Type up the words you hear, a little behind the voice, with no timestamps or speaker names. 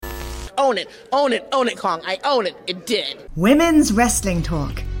own it. Own it, Kong. I own it. It did. Women's Wrestling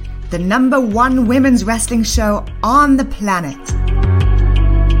Talk, the #1 women's wrestling show on the planet.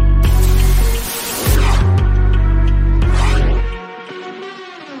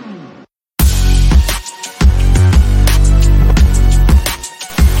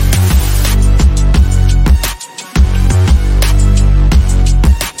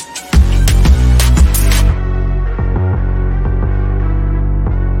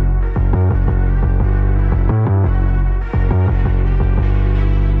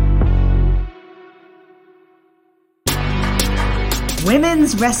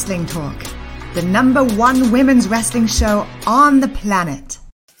 Women's Wrestling Talk, the #1 women's wrestling show on the planet.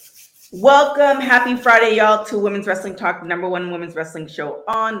 Welcome. Happy Friday, y'all, to Women's Wrestling Talk, the #1 women's wrestling show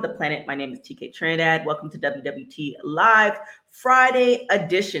on the planet. My name is TK Trinidad. Welcome to WWT Live Friday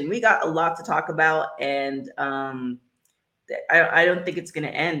edition. We got a lot to talk about, and I don't think it's going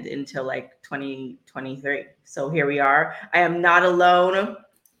to end until like 2023. So here we are. I am not alone.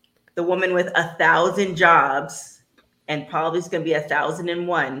 The woman with 1,000 jobs. And probably it's going to be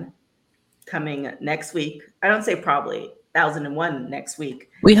 1,001 coming next week. I don't say probably, 1,001 next week.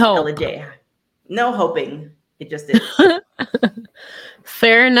 We hope. LJ. No hoping. It just is.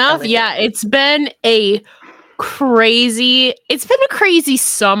 Fair enough. Yeah, it's been a crazy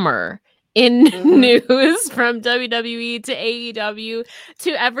summer in news, from WWE to AEW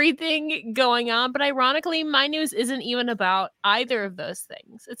to everything going on. But ironically, my news isn't even about either of those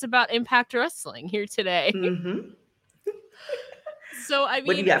things. It's about Impact Wrestling here today. So I'm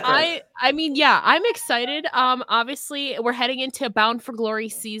excited. Obviously we're heading into Bound for Glory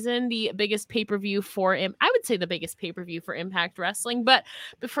season, the biggest pay-per-view for I would say the biggest pay-per-view for Impact Wrestling. But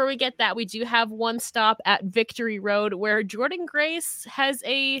before we get that, we do have one stop at Victory Road, where Jordynne Grace has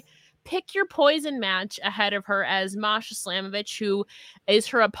a pick your poison match ahead of her as Masha Slamovich, who is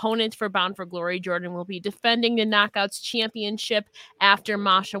her opponent for Bound for Glory. Jordynne will be defending the Knockouts Championship after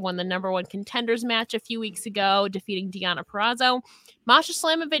Masha won the #1 contenders match a few weeks ago, defeating Deonna Purrazzo. Masha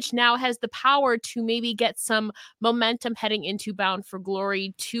Slamovich now has the power to maybe get some momentum heading into Bound for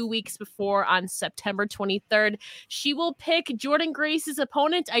Glory 2 weeks before, on September 23rd. She will pick Jordynne Grace's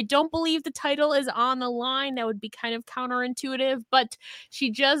opponent. I don't believe the title is on the line. That would be kind of counterintuitive, but she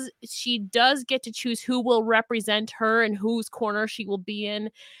does get to choose who will represent her and whose corner she will be in,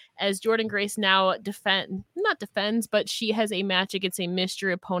 as Jordynne Grace now but she has a match against a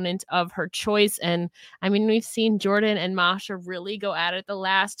mystery opponent of her choice. And I mean, we've seen Jordynne and Masha really go at it the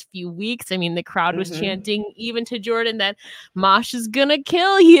last few weeks. I mean, the crowd was chanting even to Jordynne that Masha's gonna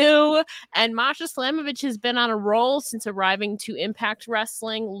kill you. And Masha Slamovich has been on a roll since arriving to Impact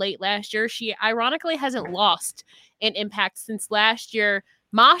Wrestling late last year. She ironically hasn't lost in Impact since last year.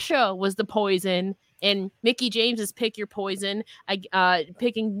 Masha was the poison, and Mickie James is pick your poison,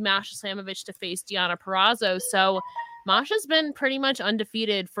 picking Masha Slamovich to face Deonna Purrazzo. So Masha's been pretty much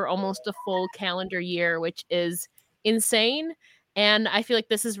undefeated for almost a full calendar year, which is insane. And I feel like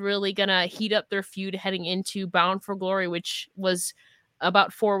this is really going to heat up their feud heading into Bound for Glory, which was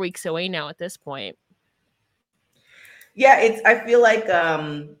about 4 weeks away now at this point. Yeah, I feel like,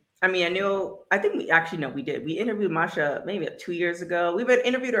 I think we did. We interviewed Masha maybe 2 years ago. We've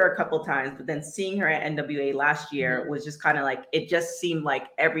interviewed her a couple times, but then seeing her at NWA last year was just kind of like, it just seemed like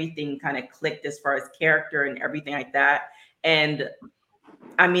everything kind of clicked as far as character and everything like that. And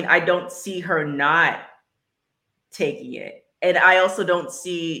I mean, I don't see her not taking it. And I also don't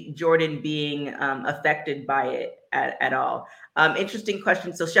see Jordynne being affected by it at all. Interesting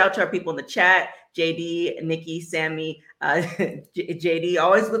question. So shout out to our people in the chat, JD, Nikki, Sammy, JD,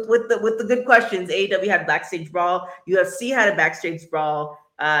 always with the good questions. AEW had backstage brawl. UFC had a backstage brawl.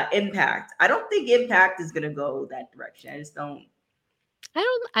 Impact. I don't think Impact is going to go that direction. I just don't.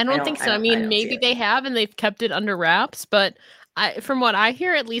 I don't think so. I mean, maybe they have and they've kept it under wraps, but from what I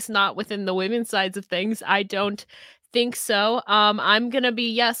hear, at least not within the women's sides of things, I don't think so. I'm gonna be,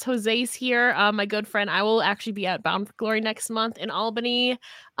 yes, Jose's here, my good friend. I will actually be at Bound for Glory next month in Albany.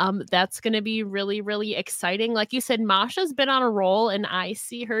 That's gonna be really, really exciting. Like you said, Masha's been on a roll, and I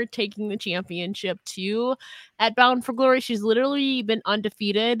see her taking the championship too at Bound for Glory. She's literally been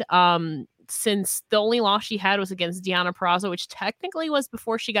undefeated since the only loss she had was against Deonna Purrazzo, which technically was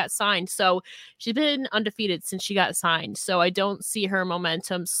before she got signed. So she's been undefeated since she got signed. So I don't see her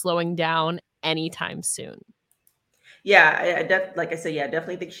momentum slowing down anytime soon. Yeah, I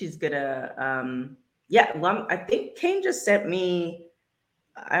definitely think she's gonna. I think Kane just sent me.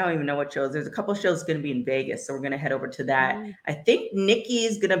 I don't even know what shows. There's a couple shows going to be in Vegas, so we're going to head over to that. I think Nikki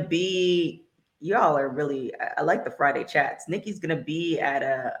is going to be. Y'all are really. I like the Friday chats. Nikki's going to be at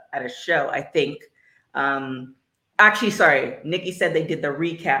a show. I think. Actually, sorry. Nikki said they did the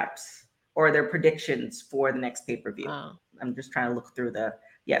recaps or their predictions for the next pay-per-view. Oh. I'm just trying to look through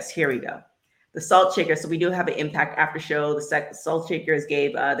yes, here we go. The Salt Shakers. So we do have an Impact after show. The Salt Shakers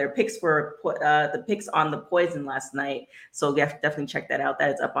gave their picks for the picks on the Poison last night. So we have to definitely check that out.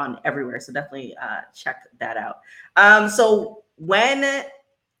 That is up on everywhere. So definitely check that out. So when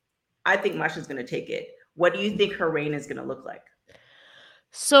I think Masha's going to take it, what do you think her reign is going to look like?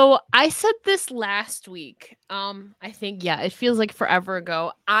 So I said this last week. I think, it feels like forever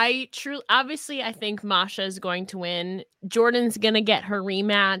ago. Obviously, I think Masha is going to win. Jordan's going to get her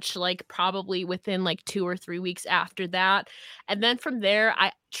rematch, like probably within like 2 or 3 weeks after that. And then from there,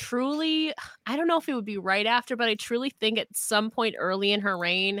 I don't know if it would be right after, but I truly think at some point early in her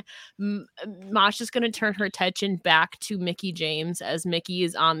reign, Masha's going to turn her attention back to Mickie James as Mickie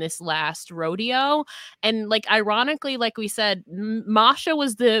is on this last rodeo. And like, ironically, like we said, Masha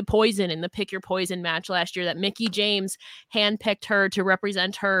was the poison in the Pick Your Poison match last year that Mickie James handpicked her to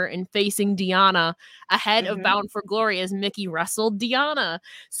represent her in facing Deonna ahead of Bound for Glory as Mickie wrestled Deonna.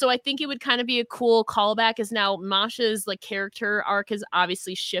 So I think it would kind of be a cool callback, as now Masha's like character arc has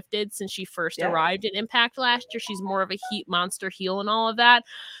obviously shifted since she first arrived at Impact last year. She's more of a heat monster heel and all of that.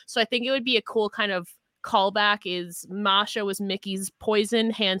 So I think it would be a cool kind of callback is Masha was Mickey's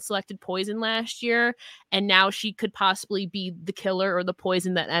hand-selected poison last year, and now she could possibly be the killer or the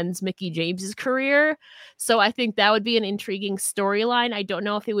poison that ends Mickie James's career. So I think that would be an intriguing storyline. I don't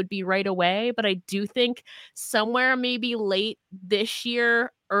know if it would be right away, but I do think somewhere maybe late this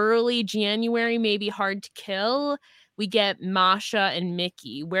year, early January, maybe Hard to Kill, we get Masha and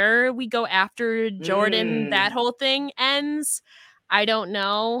Mickie. Where we go after Jordan, that whole thing ends, I don't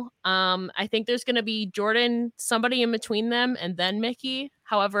know. I think there's going to be Jordan, somebody in between them, and then Mickie.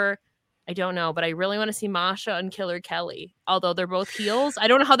 However, I don't know, but I really want to see Masha and Killer Kelly. Although they're both heels, I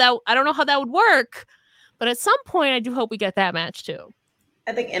don't know how that would work. But at some point, I do hope we get that match too.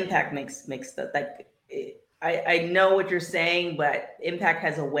 I think Impact makes the like. I know what you're saying, but Impact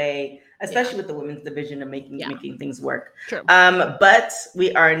has a way, especially with the women's division, of making things work. True. But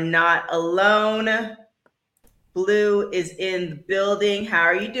we are not alone. Blue is in the building. How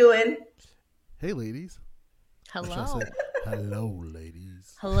are you doing? Hey, ladies. Hello. Hello,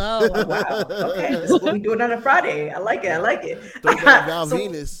 ladies. Hello. Oh, wow. Okay, this is what we doing on a Friday. I like it. Val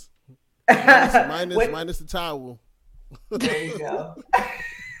Venus. Minus the towel. There you go.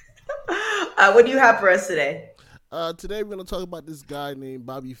 What do you have for us today? Today we're going to talk about this guy named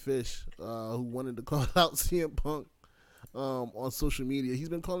Bobby Fish, who wanted to call out CM Punk on social media. He's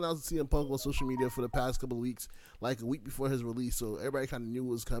been calling out CM Punk on social media for the past couple of weeks, like a week before his release, so everybody kind of knew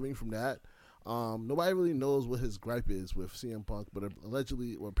what was coming from that. Nobody really knows what his gripe is with CM Punk, but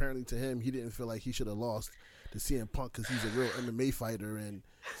allegedly, or apparently to him, he didn't feel like he should have lost to CM Punk because he's a real MMA fighter, and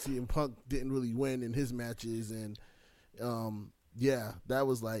CM Punk didn't really win in his matches, and that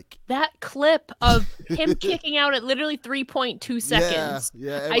was like that clip of him kicking out at literally 3.2 seconds.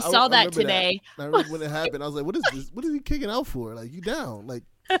 Yeah, I saw that today. I remember when it happened. I was like, "What is this? What is he kicking out for? Like, you down? Like,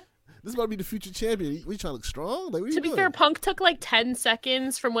 this is about to be the future champion. We trying to look strong? Like, what to be fair, Punk took like 10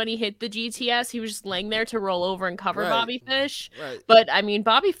 seconds from when he hit the GTS. He was just laying there to roll over and cover Bobby Fish. Right. But I mean,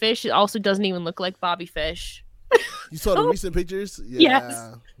 Bobby Fish also doesn't even look like Bobby Fish. You saw the recent pictures?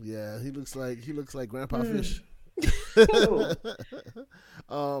 Yes. Yeah. He looks like Grandpa Fish. But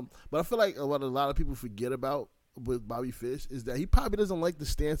I feel like what a lot of people forget about with Bobby Fish is that he probably doesn't like the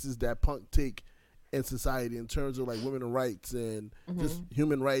stances that Punk take in society in terms of like women's rights and just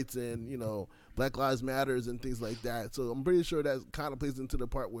human rights and, you know, Black Lives Matters and things like that. So I'm pretty sure that kind of plays into the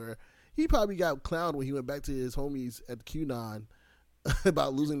part where he probably got clowned when he went back to his homies at QAnon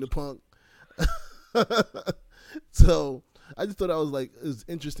about losing to Punk. So I just thought that was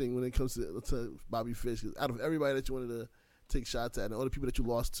interesting when it comes to Bobby Fish. 'Cause out of everybody that you wanted to take shots at and all the people that you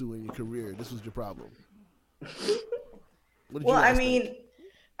lost to in your career, this was your problem. I mean,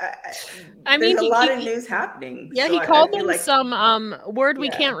 there's a lot of news happening. Yeah, so he called them like, some word we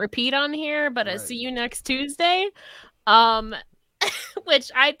can't repeat on here, but I see you next Tuesday,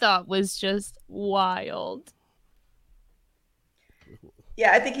 which I thought was just wild.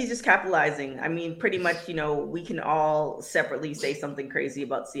 Yeah, I think he's just capitalizing. I mean, pretty much, you know, we can all separately say something crazy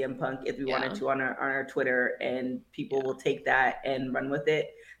about CM Punk if we wanted to on our Twitter, and people will take that and run with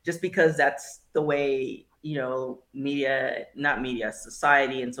it just because that's the way, you know,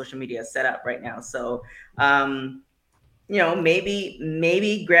 society and social media is set up right now. So, you know,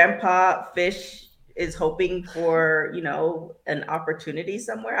 maybe Grandpa Fish is hoping for, you know, an opportunity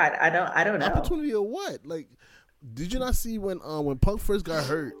somewhere. I don't know. Opportunity or what? Like, did you not see when Punk first got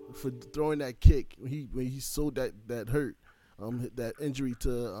hurt for throwing that kick when he sold that hurt, that injury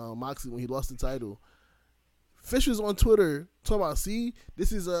to Moxley when he lost the title? Fish was on Twitter talking about, see,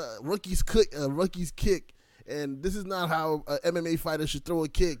 this is a rookie's kick, and this is not how an MMA fighter should throw a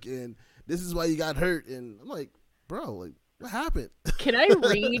kick, and this is why you got hurt. And I'm like, bro, like, what happened? Can I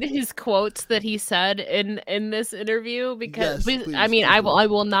read his quotes that he said in this interview? Because Yes, please, I mean, please. I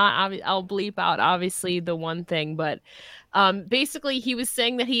will not. I'll bleep out obviously the one thing, but basically he was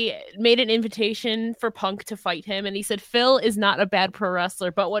saying that he made an invitation for Punk to fight him, and he said Phil is not a bad pro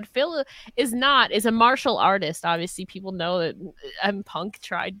wrestler, but what Phil is not is a martial artist. Obviously, people know that Punk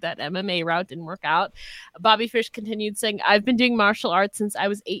tried that MMA route, didn't work out. Bobby Fish continued saying, "I've been doing martial arts since I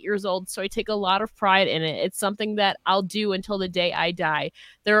was 8 years old, so I take a lot of pride in it. It's something that I'll do until the day I die.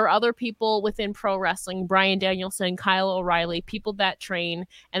 There are other people within pro wrestling, Bryan Danielson, Kyle O'Reilly, people that train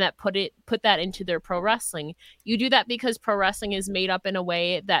and that put that into their pro wrestling. You do that because pro wrestling is made up in a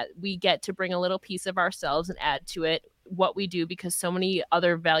way that we get to bring a little piece of ourselves and add to it what we do, because so many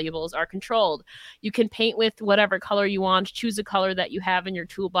other valuables are controlled. You can paint with whatever color you want, choose a color that you have in your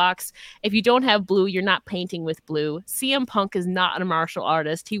toolbox. If you don't have blue, you're not painting with blue. CM Punk is not a martial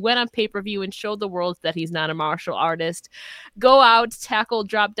artist. He went on pay-per-view and showed the world that he's not a martial artist. Go out, tackle,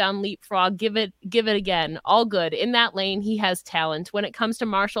 drop down, leapfrog, give it again. All good. In that lane, he has talent. When it comes to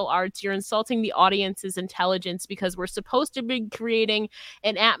martial arts, you're insulting the audience's intelligence because we're supposed to be creating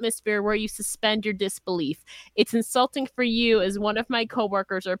an atmosphere where you suspend your disbelief. It's insulting for you as one of my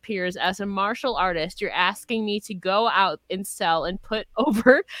coworkers or peers. As a martial artist, you're asking me to go out and sell and put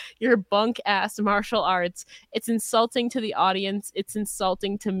over your bunk ass martial arts. It's insulting to the audience. It's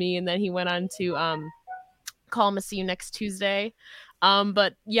insulting to me." And then he went on to call him a "see you next Tuesday."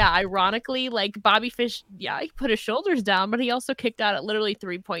 But yeah, ironically, like Bobby Fish, yeah, he put his shoulders down, but he also kicked out at literally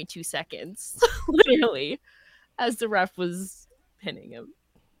 3.2 seconds, literally, as the ref was pinning him.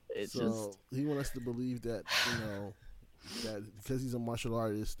 He wants us to believe that, that because he's a martial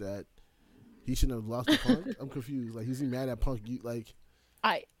artist that he shouldn't have lost to Punk. I'm confused. Like, is he mad at Punk?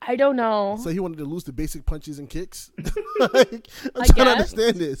 I don't know. So he wanted to lose the basic punches and kicks. Like, I'm trying to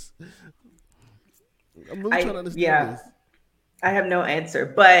understand this. I'm really trying to understand this. I have no answer,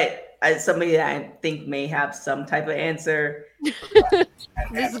 but as somebody that I think may have some type of answer. This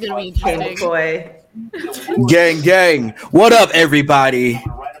is gonna be interesting. Gang. What up, everybody?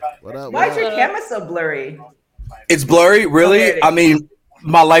 What up? Why is your camera so blurry? It's blurry, really? I mean,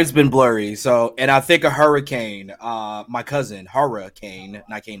 my life's been blurry. So, and I think a hurricane, my cousin, Hurricane,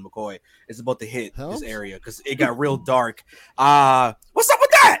 not Kane McCoy, is about to hit this area because it got real dark. What's up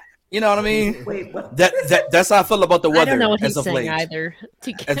with that? You know what I mean? Wait, what? That's how I feel about the weather. I don't know what he's as of saying late. either.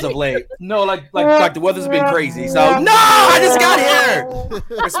 As of late, no, like the weather's been crazy. So no, I just got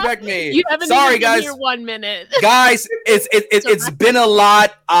here. Respect me. You haven't Sorry, even guys. been here 1 minute. Guys, it's been a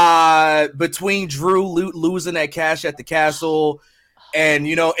lot between Drew losing that cash at the castle, and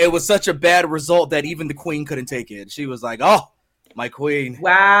it was such a bad result that even the queen couldn't take it. She was like, "Oh, my queen."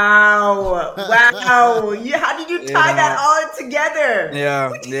 Wow. How did you tie that all together?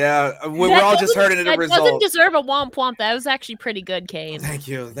 Yeah. We're all just hurting at the result. That doesn't deserve a womp womp. That was actually pretty good, Kane. Thank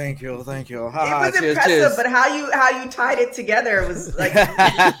you. It was impressive, but how you tied it together was like,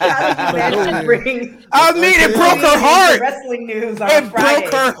 how did you manage to bring? I mean, it broke her heart. Wrestling news on It Friday.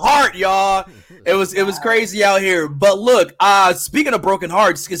 broke her heart, y'all. It was crazy out here. But look, speaking of broken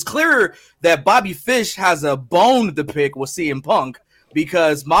hearts, it's clear that Bobby Fish has a bone to pick with CM Punk,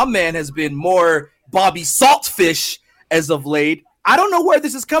 because my man has been more Bobby Saltfish as of late. I don't know where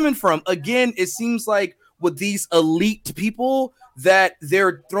this is coming from. Again, it seems like with these elite people that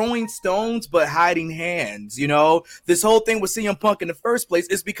they're throwing stones but hiding hands. This whole thing with CM Punk in the first place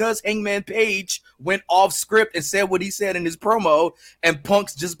is because Hangman Page went off script and said what he said in his promo, and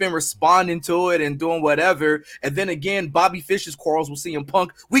Punk's just been responding to it and doing whatever. And then again, Bobby Fish's quarrels with CM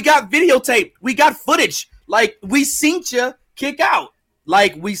Punk. We got videotape. We got footage. Like, we seen you kick out.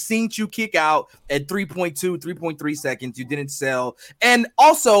 We seen you kick out at 3.2, 3.3 seconds. You didn't sell. And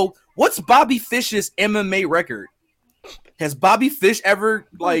also, what's Bobby Fish's MMA record? Has Bobby Fish ever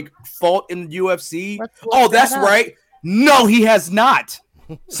fought in the UFC? That's right. No, he has not.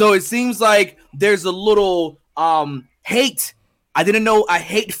 So it seems like there's a little hate. I didn't know I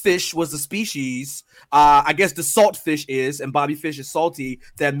hate fish was a species. I guess the saltfish is, and Bobby Fish is salty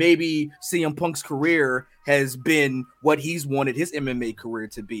that maybe CM Punk's career has been what he's wanted his MMA career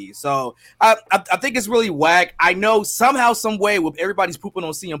to be. So I think it's really whack. I know somehow, some way, with everybody's pooping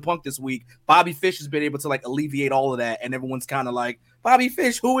on CM Punk this week, Bobby Fish has been able to alleviate all of that, and everyone's kind of like, Bobby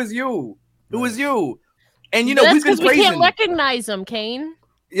Fish, who is you? Who is you? And That's we've been because we praising. can't recognize him, Kane.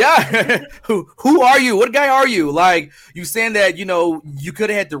 Yeah, who are you? What guy are you? Like, you saying that, you know, you could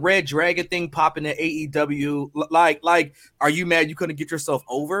have had the Red Dragon thing popping at AEW. Like, are you mad you couldn't get yourself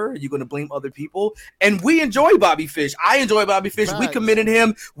over? Are you going to blame other people? And we enjoy Bobby Fish. I enjoy Bobby Fish. Facts. We committed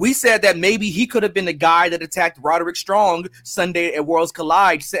him. We said that maybe he could have been the guy that attacked Roderick Strong Sunday at Worlds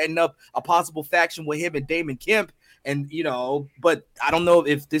Collide, setting up a possible faction with him and Damon Kemp. And, you know, but I don't know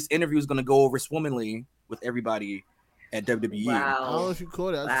if this interview is going to go over swimmingly with everybody at WWE. Wow. I don't know if you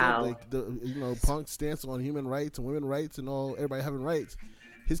caught it. I Wow. said, like, the Punk's stance on human rights and women's rights and all, everybody having rights.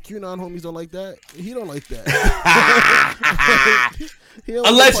 His QAnon homies don't like that. He don't like that. He don't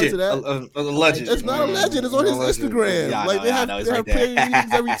like parts of that. Alleged. It's not alleged. It's on his Instagram. Yeah, like, they have like prayer that.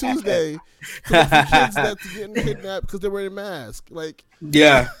 meetings every Tuesday to look for kids that's getting kidnapped because they're wearing masks. Like,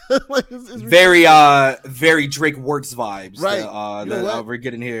 Yeah, like it's very Drake Works vibes. Right. That, You know what? we're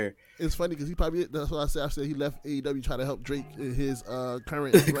getting here. It's funny because he probably, that's what I said. I said he left AEW trying to help Drake in his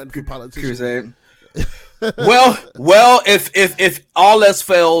current run for politician. Crusade. well, if all else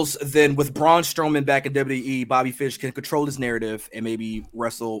fails, then with Braun Strowman back in WWE, Bobby Fish can control his narrative and maybe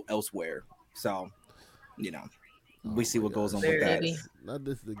wrestle elsewhere. So, you know, we see what goes on with that. Maybe. Not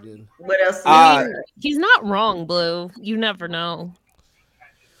this again. What else? He's not wrong, Blue. You never know.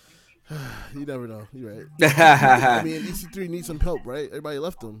 You never know. You're right. I mean, EC3 needs some help, right? Everybody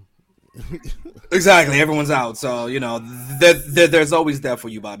left him. Exactly, everyone's out, so you know there's always that for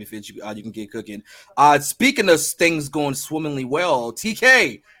you, Bobby Fish. You can get cooking. Speaking of things going swimmingly well,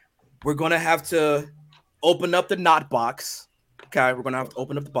 TK, we're gonna have to open up the knot box. Okay, we're gonna have to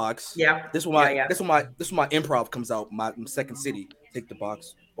open up the box. Yeah. This is why my improv comes out. My second city. Take the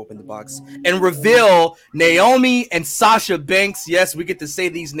box, open the box, and reveal Naomi and Sasha Banks. Yes, we get to say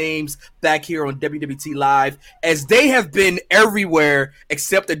these names back here on WWT Live, as they have been everywhere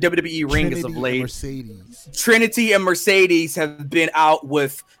except the WWE ring as of late. Mercedes. Trinity and Mercedes have been out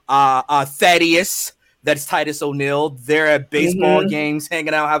with Thaddeus. That's Titus O'Neil. They're at baseball games,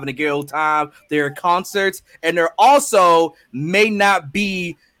 hanging out, having a good old time. They're at concerts, and they're also may not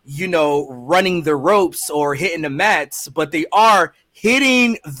be, you know, running the ropes or hitting the mats, but they are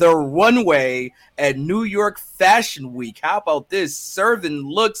hitting the runway at New York Fashion Week. How about this? Serving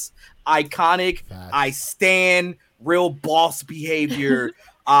looks iconic. Facts. I stand real boss behavior.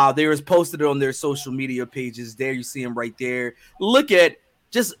 They was posted on their social media pages. There you see them right there. Look at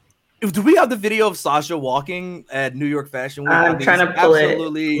just. Do we have the video of Sasha walking at New York Fashion Week? I'm trying to pull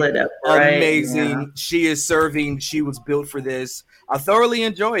it up. Right? Amazing. Yeah. She is serving. She was built for this. I thoroughly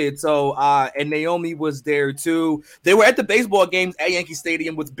enjoy it. So, and Naomi was there too. They were at the baseball games at Yankee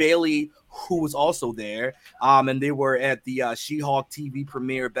Stadium with Bailey, who was also there. And they were at the She-Hulk TV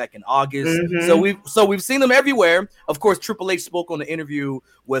premiere back in August. So we've seen them everywhere. Of course, Triple H spoke on the interview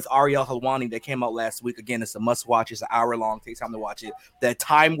with Ariel Helwani that came out last week. Again, it's a must watch. It's an hour long. Takes time to watch it. That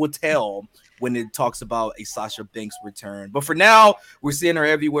time will tell when it talks about a Sasha Banks return. But for now, we're seeing her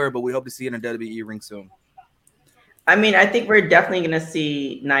everywhere. But we hope to see her in a WWE ring soon. I mean, I think we're definitely going to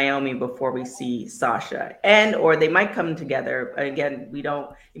see Naomi before we see Sasha, or they might come together. Again, we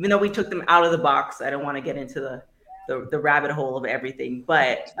don't, even though we took them out of the box, I don't want to get into the rabbit hole of everything,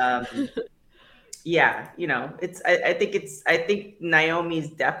 but yeah, you know, I think Naomi's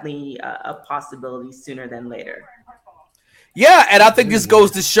definitely a possibility sooner than later. Yeah, and I think this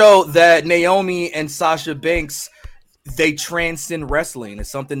goes to show that Naomi and Sasha Banks, they transcend wrestling. It's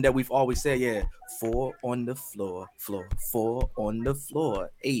something that we've always said, yeah. 4 on the floor, 4 on the floor.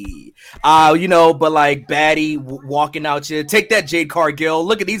 Hey, you know, but like baddie walking out here. Take that, Jade Cargill.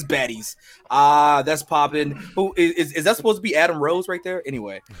 Look at these baddies. That's popping. Who is that supposed to be? Adam Rose right there.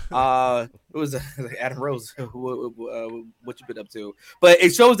 Anyway, it was Adam Rose. What you been up to? But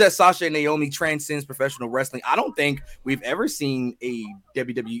it shows that Sasha and Naomi transcends professional wrestling. I don't think we've ever seen a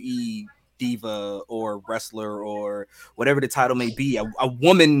WWE diva or wrestler or whatever the title may be, a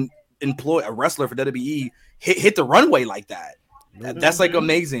woman a wrestler for WWE hit the runway like that. That's like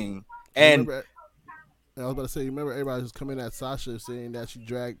amazing. And I was about to say, remember everybody was coming at Sasha saying that she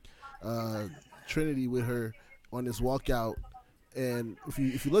dragged Trinity with her on this walkout. And if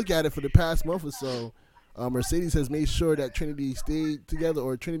you look at it for the past month or so, Mercedes has made sure that Trinity stayed together,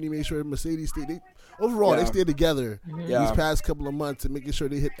 or Trinity made sure Mercedes stayed. They stayed together these past couple of months and making sure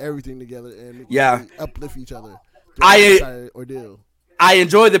they hit everything together and sure they uplift each other. Ordeal. I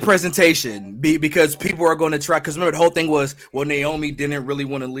enjoyed the presentation because people are going to try. Because remember, the whole thing was, well, Naomi didn't really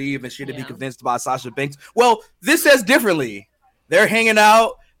want to leave and she had to be convinced by Sasha Banks. Well, this says differently. They're hanging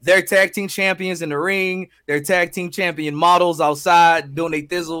out. They're tag team champions in the ring. They're tag team champion models outside doing their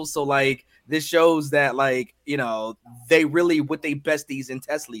thizzles. So, like, this shows that, like, you know, they really with their besties and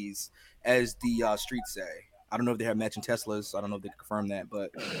Teslas, as the streets say. I don't know if they have matching Teslas. I don't know if they can confirm that,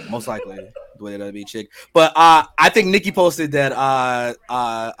 but most likely the way that'd be chick. But I think Nikki posted that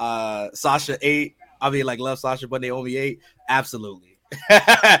Sasha ate. I mean, like love Sasha, but Naomi ate. Absolutely,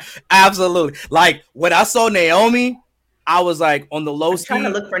 absolutely. Like when I saw Naomi, I was like on the low. I'm trying to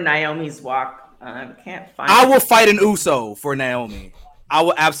look for Naomi's walk. I can't find. I will fight an Uso for Naomi. I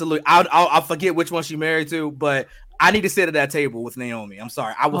will absolutely. I'll forget which one she married to, but I need to sit at that table with Naomi. I'm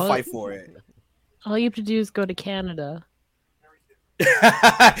sorry. I will fight for it. All you have to do is go to Canada.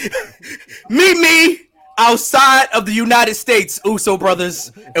 Meet me outside of the United States, Uso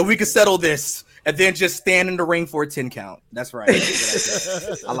brothers, and we can settle this. And then just stand in the ring for a 10 count. That's right.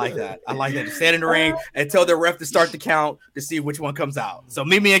 I like that. I like that. Just stand in the ring and tell the ref to start the count to see which one comes out. So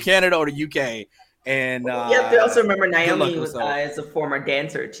meet me in Canada or the UK. And you have to also remember Naomi was is a former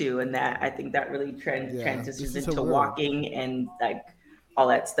dancer too, and that I think that really transitions into walking and like all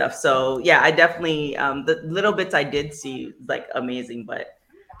that stuff. So yeah, I definitely the little bits I did see like amazing, but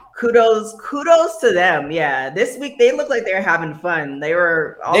kudos to them. Yeah, this week they look like they're having fun. They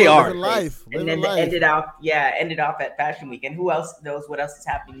were all over life, and then they ended off at Fashion Week. And who else knows what else is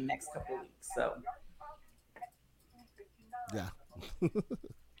happening in the next couple of weeks? So yeah.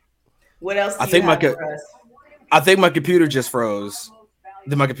 What else? I think my computer just froze.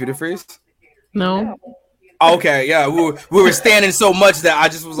 Did my computer freeze? No. Okay, yeah, we were standing so much that I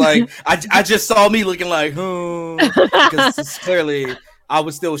just was like, I just saw me looking like, because clearly I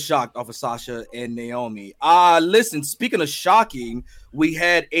was still shocked off of Sasha and Naomi. Listen, speaking of shocking, we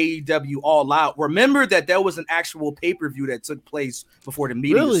had AEW All Out. Remember that there was an actual pay-per-view that took place before the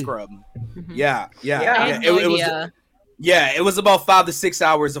media scrub. Yeah. It was about 5 to 6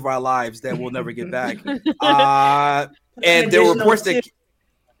 hours of our lives that we'll never get back. And there were reports that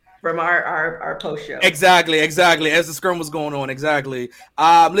from our post show. Exactly. As the scrum was going on, exactly.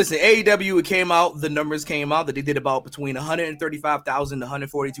 Listen, AEW, it came out. The numbers came out that they did about between 135,000 to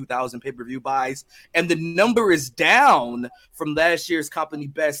 142,000 pay-per-view buys, and the number is down from last year's company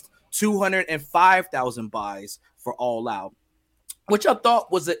best 205,000 buys for All Out, which I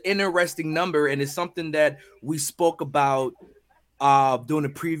thought was an interesting number, and it's something that we spoke about during the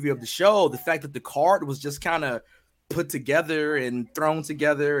preview of the show. The fact that the card was just kind of put together and thrown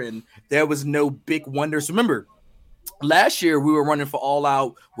together, and there was no big wonders. Remember, last year we were running for All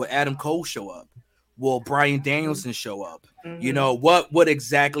Out with Adam Cole show up. Will Bryan Danielson show up? Mm-hmm. You know, what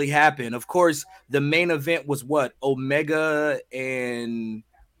exactly happened? Of course, the main event was what? Omega and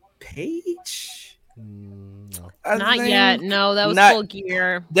Paige? No. Not yet. No, that was Full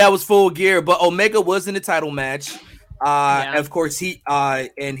Gear. That was Full Gear, but Omega was in the title match. And of course, he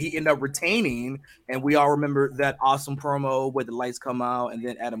ended up retaining, and we all remember that awesome promo where the lights come out and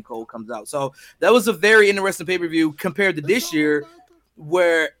then Adam Cole comes out. So that was a very interesting pay-per-view compared to this year,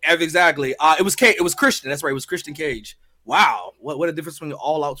 where exactly it was Christian. That's right, it was Christian Cage. Wow, what a difference between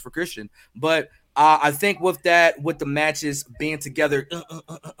All Outs for Christian. But I think with the matches being together,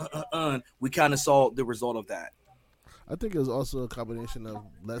 we kind of saw the result of that. I think it was also a combination of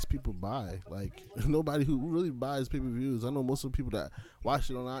less people buy. Like, nobody who really buys pay-per-views. I know most of the people that watched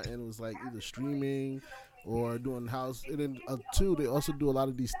it on our end was like either streaming or doing house. And then too, they also do a lot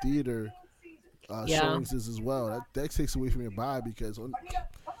of these theater showings as well. That takes away from your buy, because when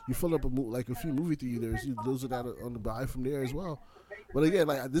you fill up a few movie theaters, you lose it out on the buy from there as well. But again,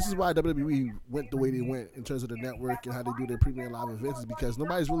 like, this is why WWE went the way they went in terms of the network and how they do their premium live events, is because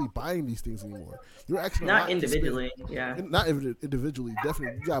nobody's really buying these things anymore. You're actually not individually, not individually,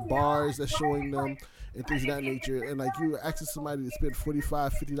 definitely. You got bars that's showing them and things of that nature, and like you asking somebody to spend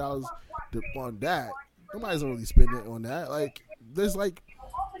 $45, $50 on that. Nobody's gonna really spend it on that. Like, there's like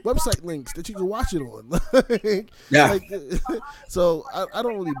website links that you can watch it on. So I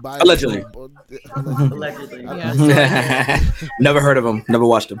don't really buy allegedly. Allegedly. Never heard of them. Never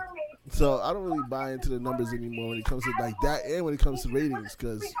watched them. So I don't really buy into the numbers anymore when it comes to like that, and when it comes to ratings,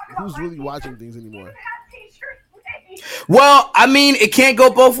 because who's really watching things anymore? Well, I mean, it can't go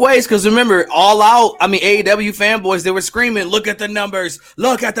both ways, because remember, All Out, I mean, AEW fanboys, they were screaming, look at the numbers,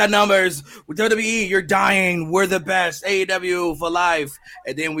 with WWE, you're dying, we're the best, AEW for life.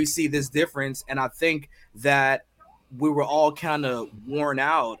 And then we see this difference, and I think that we were all kind of worn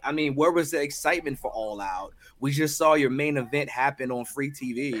out. I mean, where was the excitement for All Out? We just saw your main event happen on free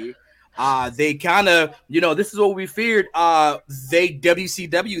TV. They kind of, this is what we feared. They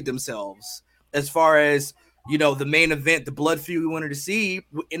WCW'd themselves as far as, the main event, the blood feud we wanted to see,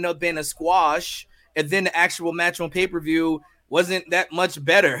 ended up being a squash, and then the actual match on pay-per-view wasn't that much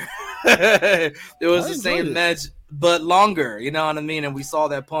better. It was the same match, but longer, you know what I mean? And we saw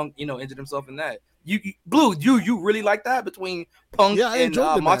that Punk, injured himself in that. You Blue, you really like that between Punk and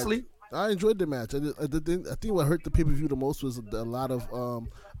Moxley? I enjoyed the match. I think what hurt the pay-per-view the most was a lot of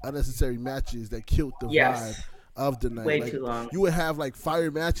unnecessary matches that killed the vibe of the night. Way like, too long. You would have like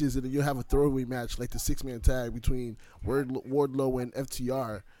fire matches, and then you have a throwaway match like the 6-man tag between Wardlow and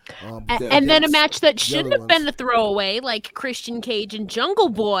FTR. And then a match that shouldn't have been a throwaway, like Christian Cage and Jungle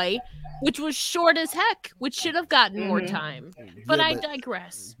Boy, which was short as heck, which should have gotten more time. But I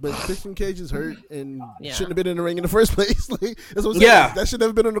digress. But Christian Cage is hurt and shouldn't have been in the ring in the first place. Like, that's what I'm saying. That should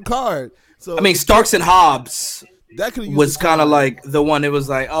have been on the card. So I mean, Starks and Hobbs that was kind of like the one. It was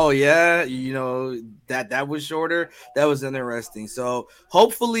like, oh yeah, that was shorter. That was interesting. So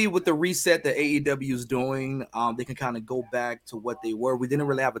hopefully, with the reset that AEW is doing, they can kind of go back to what they were. We didn't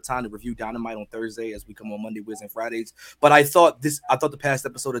really have a time to review Dynamite on Thursday, as we come on Monday, Wednesday, and Fridays. But I thought the past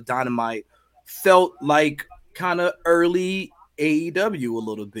episode of Dynamite felt like kind of early AEW a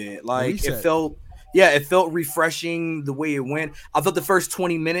little bit. Like reset. It felt refreshing the way it went. I thought the first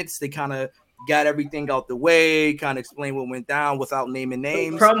 20 minutes they kind of got everything out the way, kind of explained what went down without naming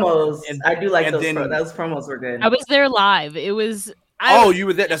names. Those promos, and I do like those. Those promos were good. I was there live. It was. You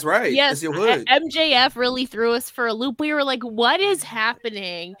were there. That's right. Yes, MJF really threw us for a loop. We were like, "What is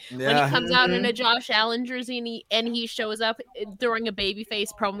happening?" When he comes out in a Josh Allen jersey and he shows up during a babyface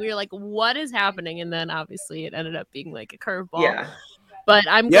promo, we were like, "What is happening?" And then obviously it ended up being like a curveball. Yeah. But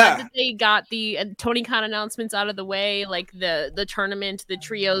I'm glad that they got the Tony Khan announcements out of the way, like the tournament, the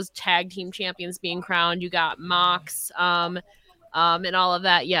trios tag team champions being crowned. You got Mox, and all of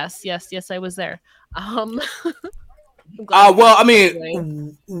that. Yes, I was there. Well, I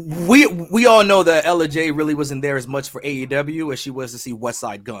mean, we all know that Ella J really wasn't there as much for AEW as she was to see West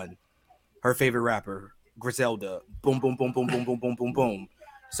Side Gun, her favorite rapper, Griselda. Boom, boom, boom, boom, boom, boom, boom, boom, boom.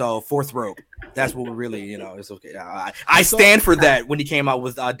 So fourth rope. That's what we really, it's okay. I stand for that when he came out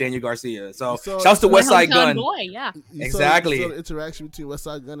with Daniel Garcia. So shouts to West Side Gun. Boy, yeah. Exactly. You saw the interaction between West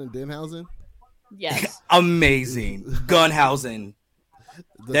Side Gun and Danhausen? Yes. Amazing. Gunhausen.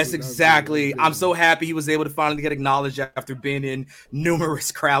 That's exactly. I'm so happy he was able to finally get acknowledged after being in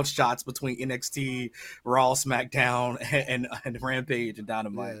numerous crowd shots between NXT, Raw, SmackDown, and Rampage and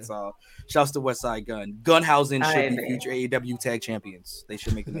Dynamite. Yeah. So, shouts to West Side Gun. Gunhausen should be future AEW tag champions. They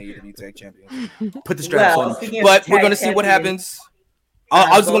should make them AEW tag champions. Put the straps on them. But we're gonna see what happens.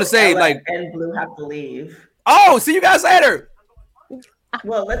 I was gonna say, like, and Blue have to leave. Oh, see you guys later.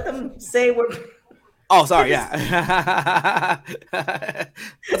 Well, let them say we're. Oh, sorry. Yeah.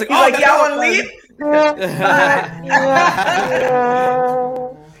 Like, y'all want to leave?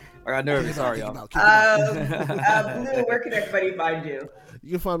 I got nervous. Sorry, y'all. Blue, where can everybody find you?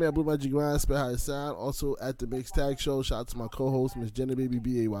 You can find me at Blue Magic Grind, spell how it sound. Also at the Mixed Tag Show. Shout out to my co-host, Miss Jenna Baby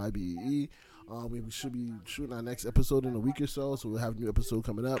BAYBE. We should be shooting our next episode in a week or so we'll have a new episode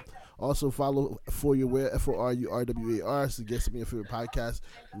coming up. Also follow For You Wear, FORURWAR, to get some of your favorite podcasts,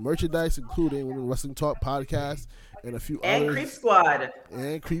 merchandise, including Women Wrestling Talk podcast and a few others.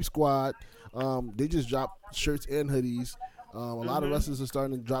 And Creep Squad. They just dropped shirts and hoodies. A lot of wrestlers are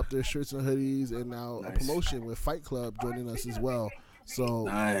starting to drop their shirts and hoodies, and now a promotion with Fight Club joining us as well. So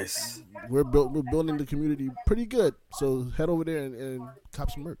nice. We're building the community pretty good. So head over there and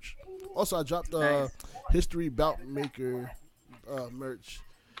cop some merch. Also, I dropped History Bout Maker merch,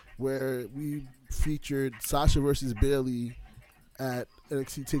 where we featured Sasha versus Bayley at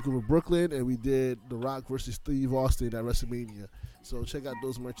NXT TakeOver Brooklyn, and we did The Rock versus Steve Austin at WrestleMania. So check out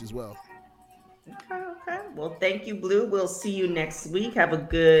those merch as well. Okay. Well, thank you, Blue. We'll see you next week. Have a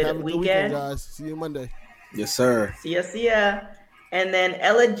good weekend, guys. See you Monday. Yes, sir. See ya. And then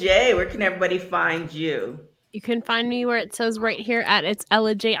Ella J, where can everybody find you? You can find me where it says right here at It's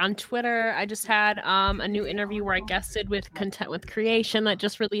Ella J on Twitter. I just had a new interview where I guested with Content with Creation that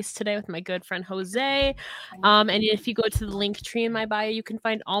just released today with my good friend Jose. And if you go to the link tree in my bio, you can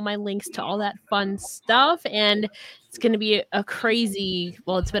find all my links to all that fun stuff. And it's going to be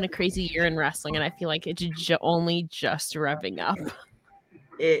it's been a crazy year in wrestling, and I feel like it's only just revving up.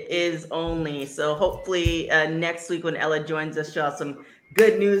 It is only. So hopefully next week when Ella joins us, she'll have some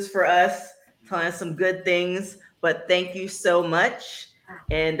good news for us. Telling us some good things, but thank you so much,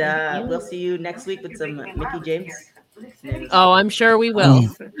 and we'll see you next week with some Mickie James news. Oh, I'm sure we will.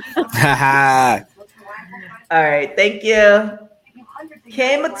 All right, thank you.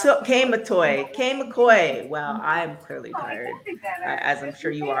 Kay McCoy. Well, I'm clearly tired, as I'm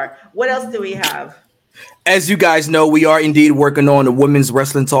sure you are. What else do we have? As you guys know, we are indeed working on the Women's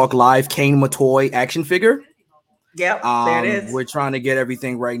Wrestling Talk Live Kane Matoy action figure. Yep, there it is. We're trying to get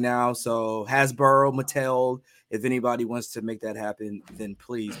everything right now. So Hasbro, Mattel, if anybody wants to make that happen, then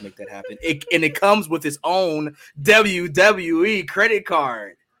please make that happen. It comes with its own WWE credit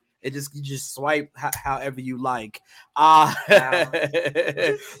card. It just you just swipe however you like. Wow.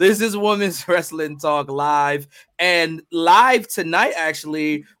 This is Women's Wrestling Talk live, and live tonight.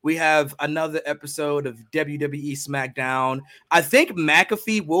 Actually, we have another episode of WWE SmackDown. I think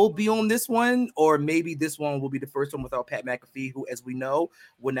McAfee will be on this one, or maybe this one will be the first one without Pat McAfee, who, as we know,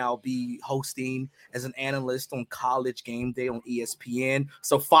 will now be hosting as an analyst on College Game Day on ESPN.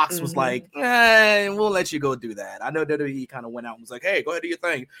 So Fox was like, we'll let you go do that. I know WWE kind of went out and was like, hey, go ahead, do your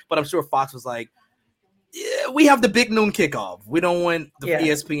thing. But I'm sure Fox was like, yeah, we have the big noon kickoff. We don't want the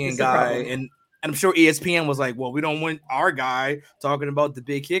ESPN guy. And I'm sure ESPN was like, well, we don't want our guy talking about the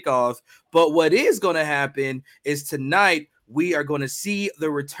big kickoff. But what is going to happen is tonight we are going to see the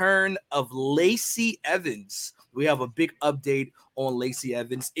return of Lacey Evans. We have a big update on Lacey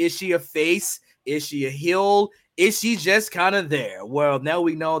Evans. Is she a face? Is she a heel? Is she just kind of there? Well, now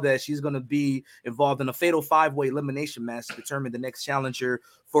we know that she's going to be involved in a fatal 5-way elimination match to determine the next challenger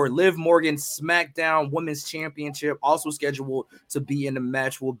for Liv Morgan's SmackDown Women's Championship. Also scheduled to be in the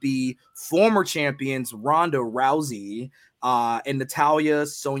match will be former champions Ronda Rousey and Natalya,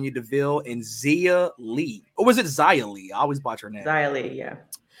 Sonya Deville, and Zia Lee. Or was it Zia Lee? I always botch her name. Zia Lee, yeah.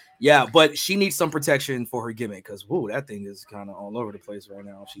 Yeah, but she needs some protection for her gimmick because, whoa, that thing is kind of all over the place right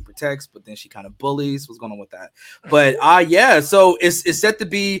now. She protects, but then she kind of bullies. What's going on with that? But, yeah, so it's set to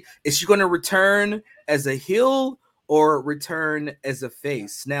be, is she going to return as a heel or return as a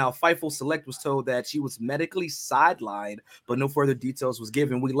face? Now, Fightful Select was told that she was medically sidelined, but no further details was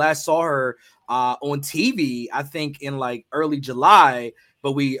given. We last saw her on TV, I think, in, like, early July,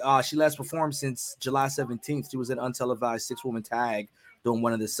 but she last performed since July 17th. She was an untelevised 6-woman tag doing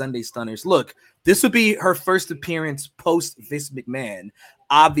one of the Sunday Stunners. Look, this would be her first appearance post Vince McMahon.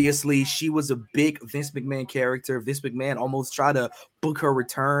 Obviously, she was a big Vince McMahon character. Vince McMahon almost tried to book her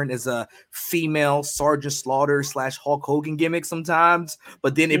return as a female Sergeant Slaughter / Hulk Hogan gimmick sometimes,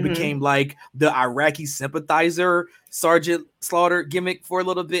 but then it became like the Iraqi sympathizer Sergeant Slaughter gimmick for a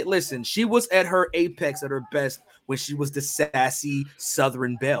little bit. Listen, she was at her apex, at her best, when she was the sassy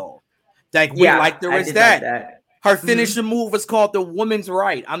Southern Belle. Like, we liked her as that. Like that. Her finisher move was called the woman's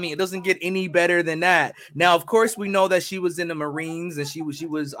right. I mean, it doesn't get any better than that. Now, of course, we know that she was in the Marines and she was,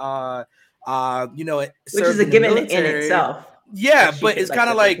 which is a gimmick in itself. Yeah, but it's kind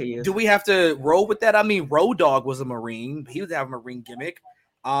of like, do we have to roll with that? I mean, Road Dogg was a Marine. He would have a Marine gimmick.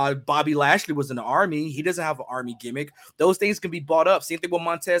 Bobby Lashley was in the Army. He doesn't have an Army gimmick. Those things can be bought up. Same thing with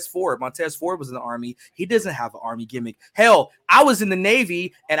Montez Ford. Montez Ford was in the Army. He doesn't have an Army gimmick. Hell, I was in the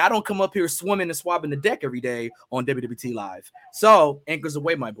Navy, and I don't come up here swimming and swabbing the deck every day on WWT Live. So, anchors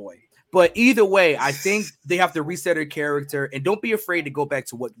away, my boy. But either way, I think they have to reset her character, and don't be afraid to go back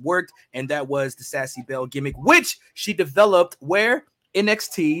to what worked, and that was the Sassy Belle gimmick, which she developed where?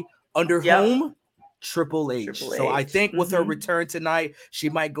 NXT, under whom? Triple H. So I think with her return tonight, she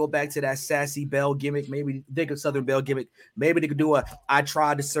might go back to that Sassy Belle gimmick. Maybe think of Southern Belle gimmick. Maybe they could do I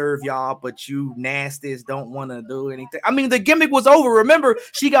tried to serve y'all, but you nasties don't want to do anything. I mean, the gimmick was over. Remember,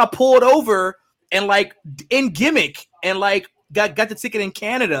 she got pulled over and like in gimmick and like got the ticket in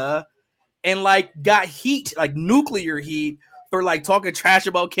Canada and like got heat, like nuclear heat for like talking trash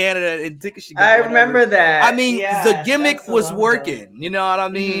about Canada and tickets she got. I remember that. I mean, the gimmick was working. You know what I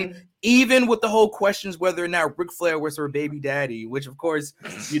mean? Even with the whole questions whether or not Ric Flair was her baby daddy, which of course,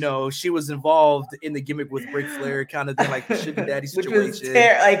 you know, she was involved in the gimmick with Ric Flair, kind of thing like the sugar daddy situation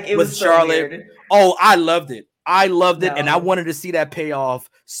it was with Charlotte. Weird. Oh, I loved it. And I wanted to see that payoff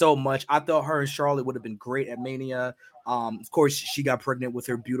so much. I thought her and Charlotte would have been great at Mania. Of course, she got pregnant with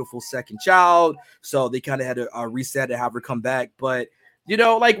her beautiful second child, so they kind of had to reset and have her come back. But you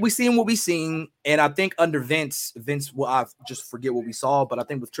know, like we seen what we seen, and I think under Vince will I just forget what we saw, but I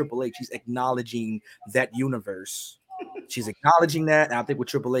think with Triple H, he's acknowledging that universe. She's acknowledging that, and I think with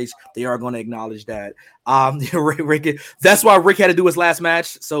Triple H, they are going to acknowledge that. Rick, that's why Rick had to do his last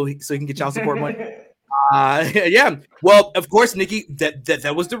match, so he can get child support money. Yeah. Well, of course, Nikki,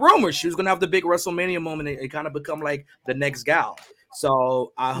 that was the rumor. She was going to have the big WrestleMania moment and kind of become like the next gal.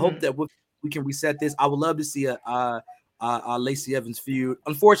 So I hope that we can reset this. I would love to see a Lacey Evans feud.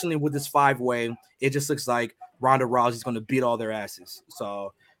 Unfortunately, with this 5-way, it just looks like Ronda Rousey's going to beat all their asses.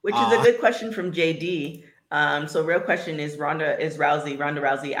 So, which is a good question from JD. So, real question is Ronda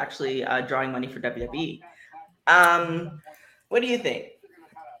Rousey actually drawing money for WWE? What do you think?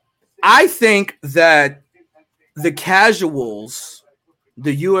 I think that the casuals,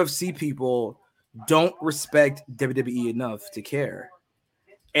 the UFC people, don't respect WWE enough to care.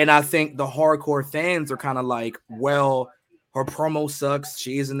 And I think the hardcore fans are kind of like, well, her promo sucks.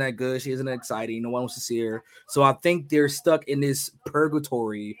 She isn't that good. She isn't that exciting. No one wants to see her. So I think they're stuck in this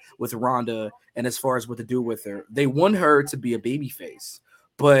purgatory with Ronda and as far as what to do with her. They want her to be a babyface.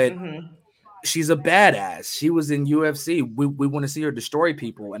 but Mm-hmm. she's a badass. She was in UFC. We want to see her destroy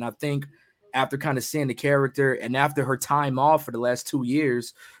people. And I think after kind of seeing the character and after her time off for the last 2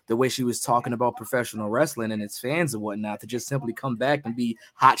 years, the way she was talking about professional wrestling and its fans and whatnot, to just simply come back and be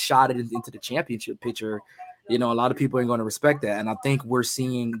hot shotted into the championship picture, a lot of people ain't going to respect that. And I think we're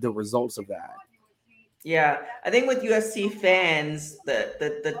seeing the results of that. Yeah, I think with UFC fans,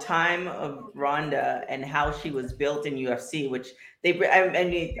 the time of Ronda and how she was built in UFC, which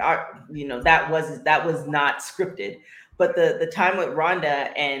that was not scripted, but the time with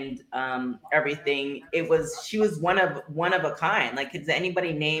Ronda and everything, she was one of a kind. Like, does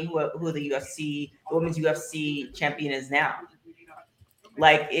anybody name who the women's UFC champion is now?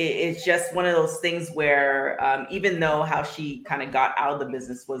 Like, it's just one of those things where even though how she kind of got out of the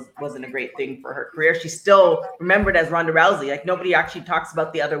business wasn't a great thing for her career, she's still remembered as Ronda Rousey. Like, nobody actually talks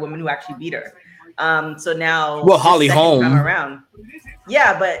about the other women who actually beat her. So now, Holly Holm time around,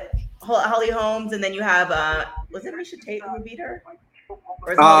 yeah, but Holly Holmes, and then you have was it Misha Tate who beat her?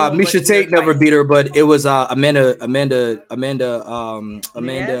 Misha Tate never beat her, but it was Amanda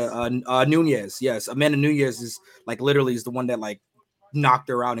Nunez. Yes, Amanda Nunez is like literally is the one that like knocked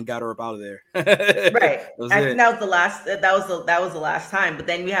her out and got her up out of there. Right. I think that was the last. That was the last time. But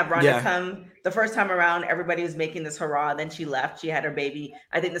then we have Ronda come the first time around. Everybody was making this hurrah. Then she left. She had her baby.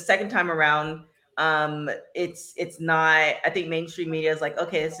 I think the second time around, it's not. I think mainstream media is like,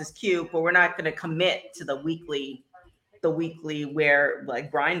 okay, this is cute, but we're not going to commit to the weekly wear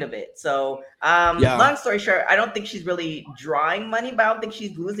like grind of it. So long story short, I don't think she's really drawing money, but I don't think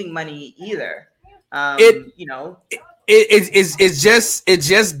she's losing money either. It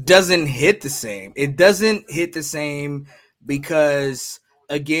just doesn't hit the same. It doesn't hit the same because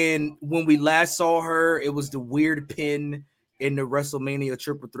again, when we last saw her, it was the weird pin in the WrestleMania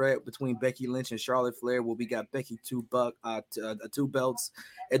triple threat between Becky Lynch and Charlotte Flair, where we got Becky two belts,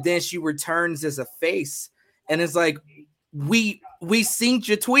 and then she returns as a face, and it's like we seen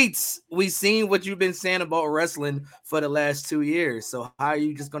your tweets, we seen what you've been saying about wrestling for the last 2 years. So how are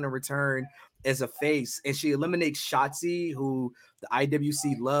you just going to return as a face? And she eliminates Shotzi, who the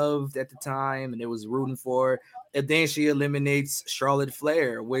IWC loved at the time and it was rooting for. And then she eliminates Charlotte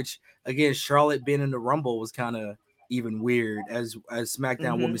Flair, which again, Charlotte being in the Rumble was kind of even weird as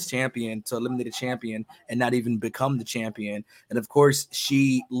SmackDown Women's Champion to eliminate a champion and not even become the champion. And of course,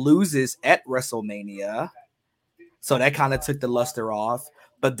 she loses at WrestleMania. So that kind of took the luster off.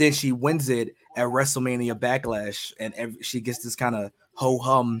 But then she wins it at WrestleMania Backlash, and she gets this kind of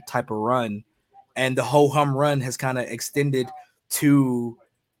ho-hum type of run. And the ho-hum run has kind of extended to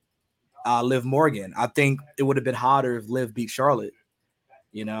Liv Morgan. I think it would have been hotter if Liv beat Charlotte.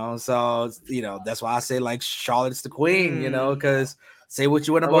 So that's why I say like Charlotte's the queen. Because say what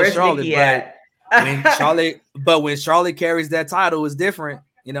you want about Charlotte, but when Charlotte carries that title, it's different.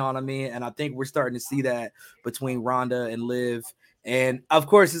 You know what I mean? And I think we're starting to see that between Ronda and Liv. And of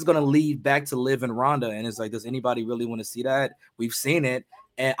course, it's going to lead back to Liv and Ronda. And it's like, does anybody really want to see that? We've seen it.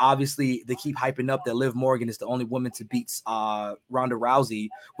 And obviously, they keep hyping up that Liv Morgan is the only woman to beat Ronda Rousey,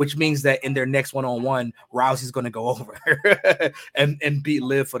 which means that in their next one-on-one, Rousey's going to go over her and beat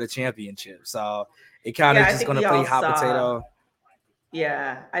Liv for the championship. So it kind of just going to play hot potato.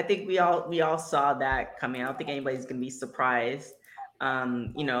 Yeah, I think we all saw that coming. I don't think anybody's going to be surprised.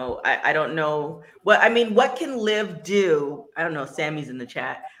 I don't know what can Liv do? I don't know. Sammy's in the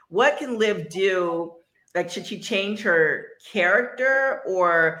chat. What can Liv do? Like, should she change her character,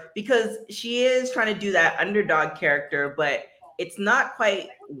 or because she is trying to do that underdog character, but it's not quite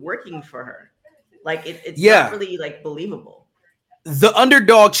working for her. Like it's not really like believable. The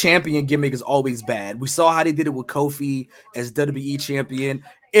underdog champion gimmick is always bad. We saw how they did it with Kofi as WWE champion.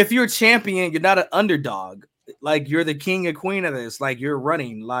 If you're a champion, you're not an underdog. Like, you're the king and queen of this. Like, you're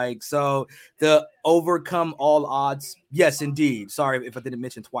running. Like, so the overcome all odds. Yes, indeed. Sorry if I didn't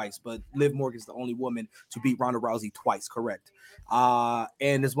mention twice, but Liv Morgan is the only woman to beat Ronda Rousey twice. Correct.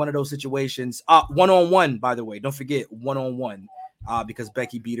 And it's one of those situations. One-on-one, by the way. Don't forget, one-on-one. Because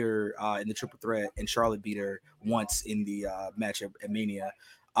Becky beat her in the triple threat and Charlotte beat her once in the match at Mania.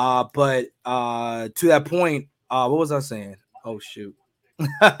 But to that point, what was I saying? Oh, shoot.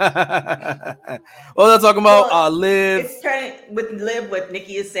 What was I talking about? Liv. It's trying with Liv. What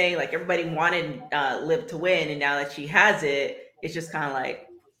Nikki is saying, like, everybody wanted Liv to win, and now that she has it, it's just kind of like,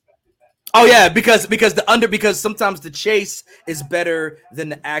 oh yeah, because sometimes the chase is better than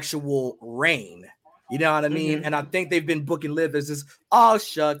the actual reign. You know what I mean? And I think they've been booking Liv as this, oh,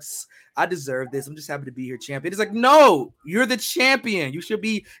 shucks, I deserve this. I'm just happy to be here, champion. It's like, no, you're the champion. You should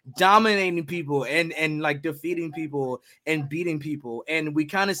be dominating people and like defeating people and beating people. And we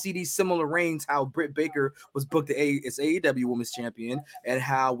kind of see these similar reigns, how Britt Baker was booked as AEW Women's Champion, and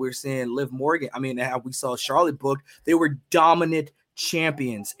how we're seeing Liv Morgan. I mean, how we saw Charlotte booked. They were dominant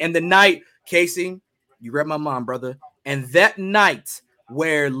champions. And the night, Casey, you read my mind, brother. And that night,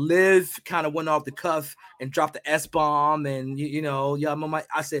 where Liv kind of went off the cuff and dropped the S-bomb and,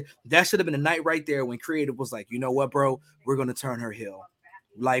 I said, that should have been a night right there when creative was like, you know what, bro? We're going to turn her heel.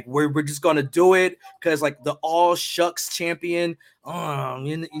 Like, we're just going to do it because, like, the all shucks champion,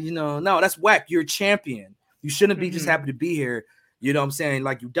 no, that's whack. You're a champion. You shouldn't be just happy to be here. You know what I'm saying?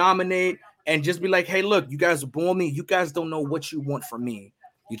 Like, you dominate and just be like, hey, look, you guys are booing me. You guys don't know what you want from me.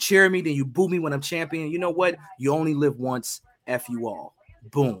 You cheer me, then you boo me when I'm champion. You know what? You only live once. F you all.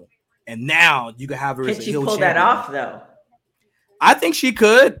 Boom. And now you can have her as a heel champion. Can she pull that off, though? I think she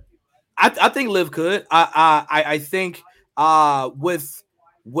could. I think Liv could. I think with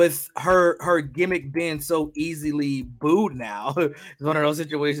her gimmick being so easily booed now, it's one of those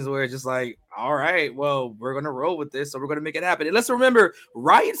situations where it's just like, all right, well, we're gonna roll with this, so we're gonna make it happen. And let's remember,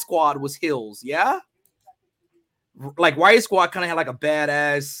 Riot Squad was heels, yeah. Like Riot Squad kind of had like a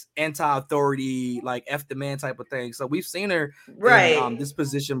badass anti-authority, like F the man type of thing. So we've seen her in this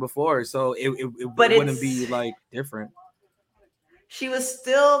position before. So it wouldn't be like different. She was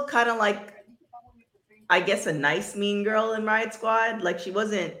still kind of like, I guess, a nice mean girl in Riot Squad. Like she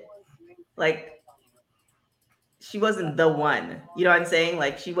wasn't the one. You know what I'm saying?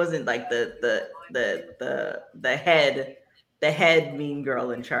 Like she wasn't like the head mean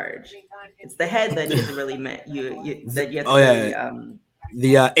girl in charge. It's the head that isn't really meant you that you have to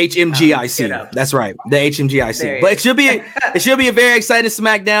the HMGIC. That's right. The HMGIC. But it should be a very exciting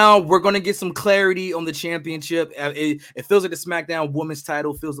SmackDown. We're going to get some clarity on the championship. It feels like the SmackDown women's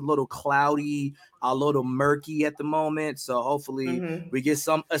title feels a little cloudy, a little murky at the moment. So hopefully we get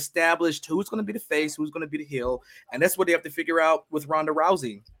some established who's going to be the face, who's going to be the heel. And that's what they have to figure out with Ronda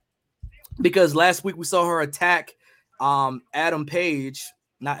Rousey. Because last week we saw her attack Adam Pierce.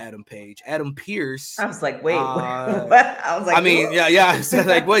 I was like, wait, what? I was like, I mean, yeah. So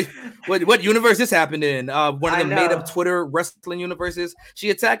like, what universe this happened in? One of the made up Twitter wrestling universes.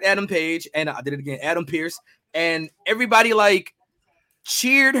 She attacked Adam Page, and I did it again, Adam Pierce, and everybody like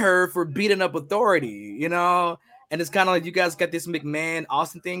cheered her for beating up authority, you know. And it's kind of like you guys got this McMahon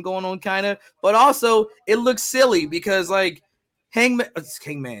Austin thing going on, kind of, but also it looks silly because like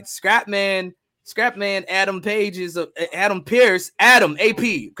Scrapman, Adam Page Adam Pierce, Adam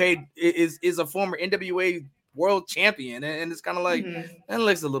AP, okay, is a former NWA world champion, and it's kind of like that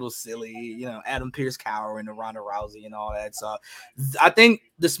looks a little silly, you know, Adam Pierce cowering to Ronda Rousey and all that. So I think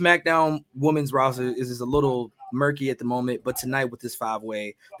the SmackDown women's roster is a little murky at the moment, but tonight with this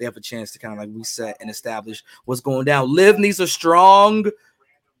 5-way, they have a chance to kind of like reset and establish what's going down. Liv needs a strong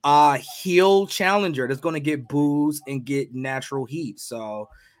heel challenger that's going to get boos and get natural heat. So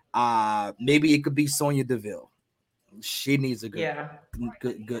maybe it could be Sonya Deville. She needs a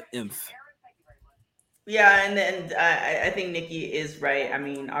good inf. Yeah, and I think Nikki is right. I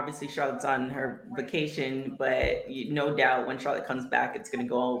mean, obviously Charlotte's on her vacation, but no doubt when Charlotte comes back, it's going to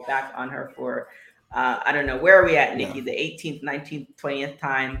go back on her for I don't know, where are we at, Nikki? The 18th, 19th, 20th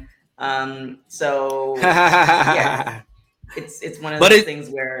time. So yeah, it's one of those things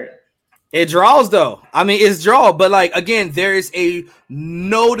where it draws, though. I mean, it's draw, but like again, there is a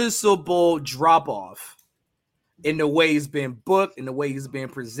noticeable drop off in the way it's been booked, in the way he's been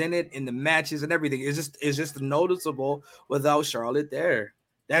presented, in the matches and everything. It's just noticeable without Charlotte there.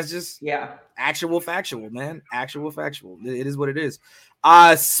 That's just actual factual, man. Actual factual. It is what it is.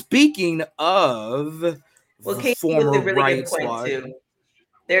 Speaking of former Riot Squad. Too.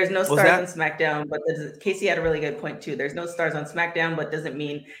 There's no stars on SmackDown, but Casey had a really good point too. There's no stars on SmackDown, but doesn't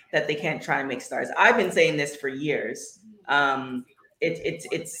mean that they can't try and make stars. I've been saying this for years.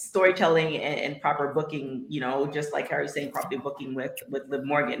 It's storytelling and proper booking, you know, just like Harry was saying, proper booking with Liv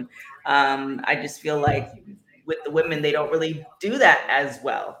Morgan. I just feel like with the women, they don't really do that as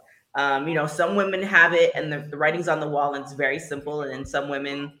well. You know, some women have it and the writing's on the wall and it's very simple. And then some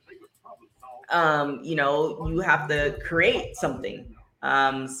women, you know, you have to create something.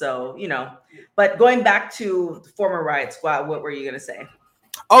 So, you know, but going back to the former Riot Squad, what were you going to say?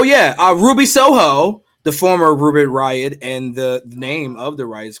 Oh, yeah. Ruby Soho, the former Ruby Riot and the name of the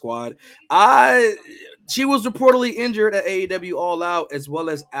Riot Squad. She was reportedly injured at AEW All Out, as well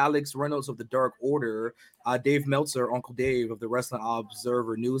as Alex Reynolds of the Dark Order. Dave Meltzer, Uncle Dave of the Wrestling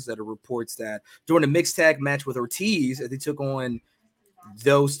Observer Newsletter, reports that during the mixed tag match with Ortiz, as they took on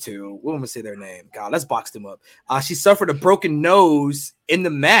those two. What am I gonna say their name? God, let's box them up. She suffered a broken nose in the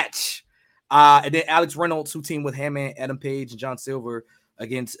match. And then Alex Reynolds, who teamed with Hammond, Adam Page, and John Silver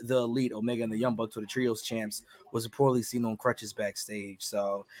against the Elite, Omega and the Young Bucks, for the Trios champs, was reportedly seen on crutches backstage.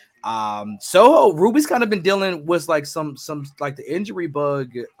 So Soho, Ruby's kind of been dealing with like some like the injury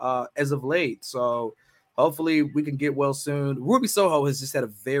bug as of late. So hopefully we can get well soon. Ruby Soho has just had a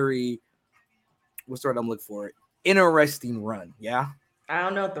very, what's the word I'm looking for? Interesting run. Yeah. I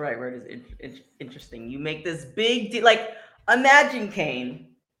don't know if the right word is interesting. You make this big deal. Like, imagine, Kane,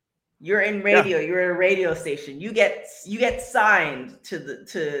 you're in radio, you're at a radio station. You get signed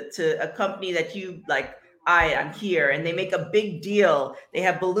to a company that you like. I'm here, and they make a big deal. They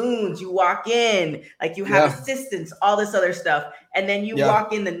have balloons. You walk in, like you have assistants, all this other stuff, and then you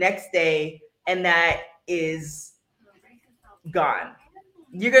walk in the next day, and that is gone.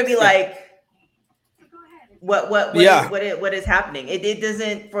 You're gonna be like, what is happening? It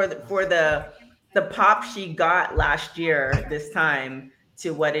doesn't for the pop she got last year this time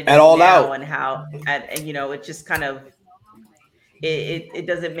to what it is now and how and you know, it just kind of it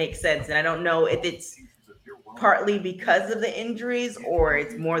doesn't make sense. And I don't know if it's partly because of the injuries or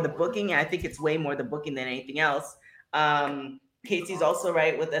it's more the booking. I think it's way more the booking than anything else. Casey's also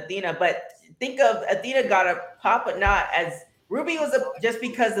right with Athena, but think of Athena got a pop, but not as Ruby was just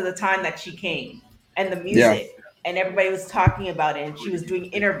because of the time that she came and the music and everybody was talking about it and she was doing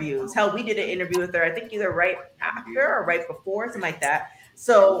interviews. Hell, we did an interview with her, I think either right after or right before, something like that.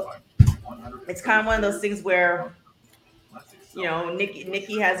 So it's kind of one of those things where, you know,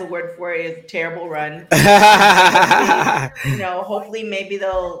 Nikki has a word for it, is terrible run. Hopefully maybe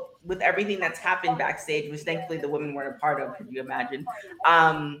they'll, with everything that's happened backstage, which thankfully the women weren't a part of, could you imagine?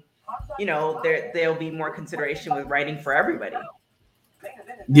 There'll be more consideration with writing for everybody.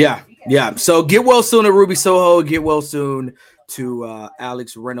 Yeah. So get well soon to Ruby Soho. Get well soon to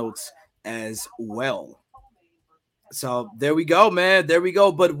Alex Reynolds as well. So there we go, man. There we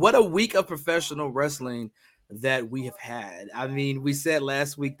go. But what a week of professional wrestling that we have had. I mean, we said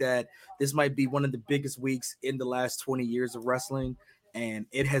last week that this might be one of the biggest weeks in the last 20 years of wrestling, and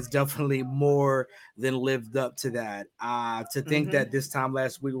it has definitely more than lived up to that. To think that this time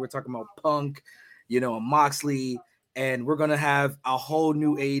last week we were talking about Punk, and Moxley, and we're gonna have a whole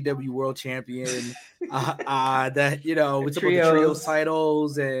new AEW World Champion. That we talk about the trios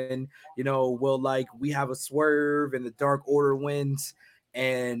titles, and we have a Swerve and the Dark Order wins,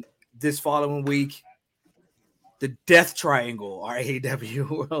 and this following week, the Death Triangle are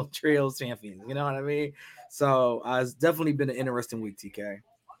AEW World Trios Champions. You know what I mean? So it's definitely been an interesting week, TK.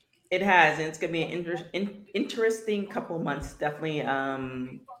 It has, and it's gonna be an interesting couple of months. Definitely,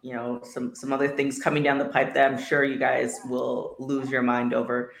 some other things coming down the pipe that I'm sure you guys will lose your mind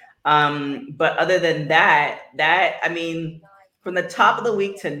over. But other than that, I mean, from the top of the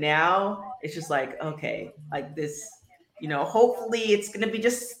week to now, it's just like, okay, like this, hopefully it's gonna be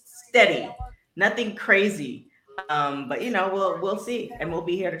just steady, nothing crazy. But we'll see, and we'll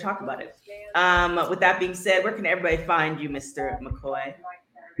be here to talk about it. With that being said, where can everybody find you, Mr. McCoy?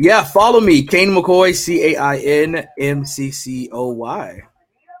 Yeah, follow me, Kane McCoy, CAINMCCOY.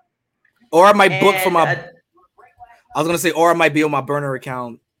 Or I might book for my. I was gonna say, or I might be on my burner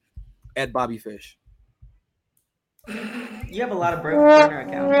account at Bobby Fish. You have a lot of burner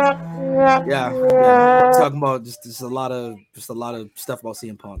accounts. Yeah. Talking about just a lot of stuff about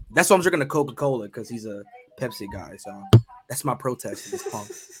CM Punk. That's why I'm drinking a Coca-Cola, because he's a Pepsi guy. So that's my protest to this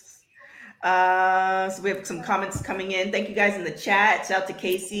Punk. So we have some comments coming in. Thank you guys in the chat. Shout out to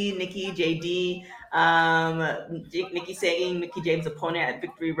Casey, Nikki, JD. Nikki saying Mickey James' opponent at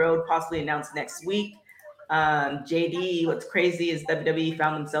Victory Road possibly announced next week. JD, what's crazy is WWE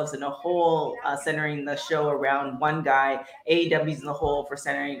found themselves in a hole, centering the show around one guy. AEW's in the hole for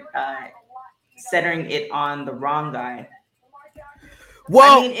centering it on the wrong guy.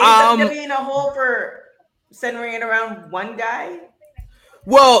 Well, I mean, is WWE in a hole for centering it around one guy?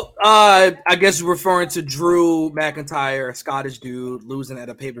 Well, I guess referring to Drew McIntyre, a Scottish dude, losing at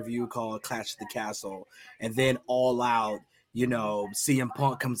a pay-per-view called Clash of the Castle, and then All Out, CM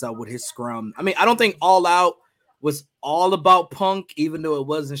Punk comes out with his scrum. I mean, I don't think All Out was all about Punk, even though it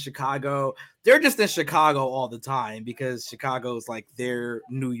was in Chicago. They're just in Chicago all the time because Chicago is like their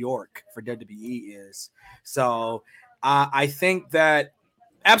New York for WWE is. So I think that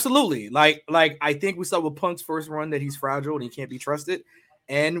absolutely, like I think we saw with Punk's first run that he's fragile and he can't be trusted.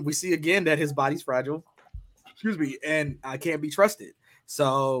 And we see again that his body's fragile, and I can't be trusted.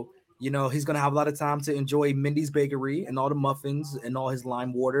 So, he's going to have a lot of time to enjoy Mindy's Bakery and all the muffins and all his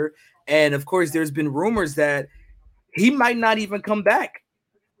lime water. And, of course, there's been rumors that he might not even come back.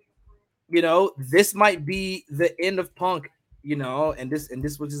 This might be the end of Punk and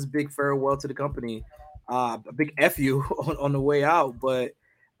this was his big farewell to the company, a big fu on the way out. But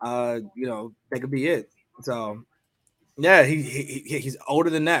that could be it. So yeah, he's older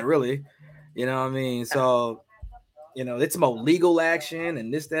than that, really. You know what I mean? So it's about legal action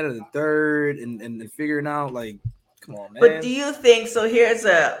and this, that, and the third, and figuring out like, come on, man. But do you think so? Here's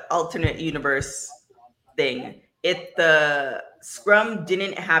a alternate universe thing. If the scrum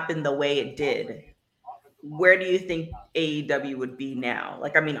didn't happen the way it did, where do you think AEW would be now?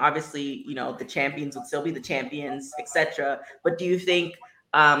 Like, I mean, obviously, the champions would still be the champions, etc. But do you think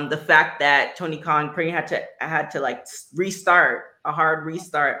the fact that Tony Khan pretty had to like a hard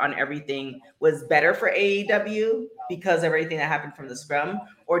restart on everything was better for AEW because of everything that happened from the scrum?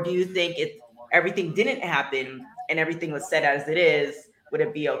 Or do you think if everything didn't happen and everything was set as it is, would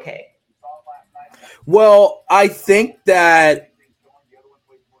it be okay? Well, I think it's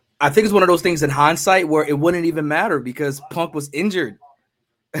one of those things in hindsight where it wouldn't even matter because Punk was injured.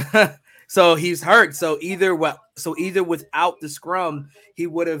 So he's hurt. So either without the scrum, he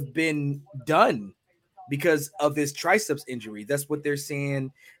would have been done because of his triceps injury. That's what they're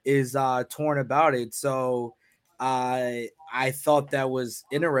saying is torn about it. So I thought that was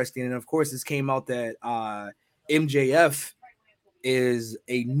interesting. And of course, this came out that MJF is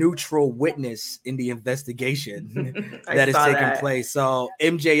a neutral witness in the investigation that is taking place. So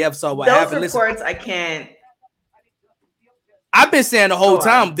MJF saw what happened. Those reports, I can't. I've been saying the whole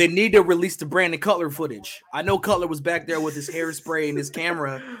time they need to release the Brandon Cutler footage. I know Cutler was back there with his hairspray and his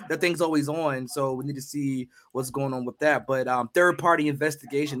camera. That thing's always on, so we need to see what's going on with that. But third-party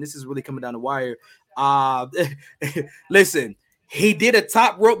investigation, this is really coming down the wire. Listen, he did a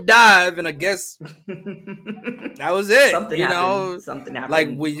top rope dive, and I guess that was it. Something happened.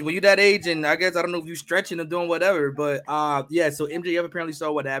 Like when you're that age, and I guess I don't know if you're stretching or doing whatever, but yeah. So MJF apparently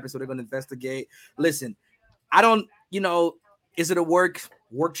saw what happened, so they're going to investigate. Listen, I don't, is it a work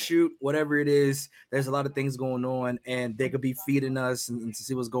shoot, whatever it is? There's a lot of things going on, and they could be feeding us and to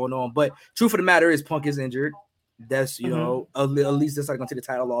see what's going on. But truth of the matter is, Punk is injured. That's at least that's not going to take the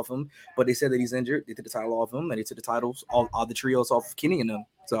title off him. But they said that he's injured. They took the title off him, and they took the titles, all the trios off of Kenny and them.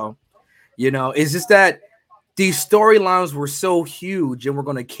 So, it's just that these storylines were so huge, and we're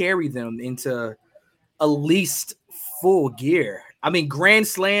going to carry them into at least Full Gear. I mean, Grand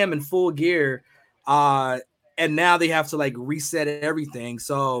Slam and Full Gear. And now they have to like reset everything.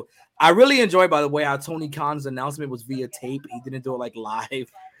 So I really enjoyed, by the way, how Tony Khan's announcement was via tape. He didn't do it like live.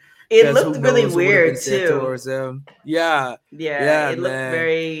 It looked really weird too. Yeah. It looked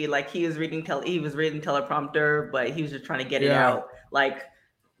very like he was reading teleprompter, but he was just trying to get it out. Like,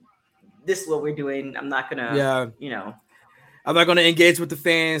 this is what we're doing. I'm not gonna, I'm not going to engage with the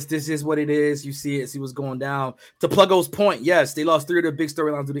fans. This is what it is. You see it. See what's going down. To Pluggo's point, yes, they lost 3 of their big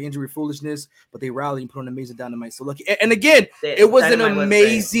storylines due to injury foolishness, but they rallied and put on amazing Dynamite. So lucky. And again, it was an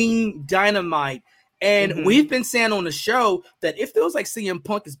amazing Dynamite. And we've been saying on the show that it feels like CM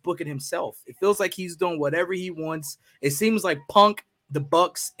Punk is booking himself. It feels like he's doing whatever he wants. It seems like Punk, the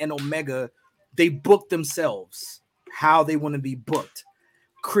Bucks, and Omega, they book themselves how they want to be booked.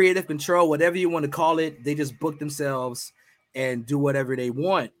 Creative control, whatever you want to call it, they just book themselves and do whatever they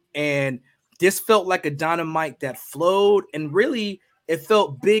want. And this felt like a Dynamite that flowed, and really it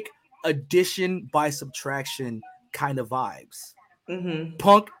felt big addition by subtraction kind of vibes.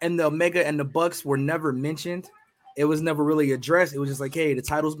 Punk and the Omega and the Bucks were never mentioned. It was never really addressed. It was just like, hey, the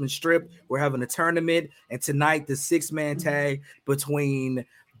title's been stripped. We're having a tournament, and tonight the 6-man tag between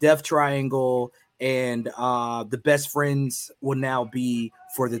Death Triangle and the Best Friends will now be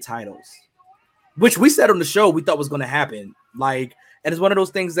for the titles, which we said on the show we thought was going to happen. Like, and it's one of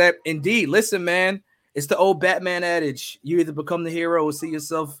those things that, indeed, listen, man, it's the old Batman adage: you either become the hero or see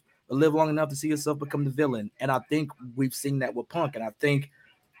yourself, or live long enough to see yourself become the villain. And I think we've seen that with Punk. And I think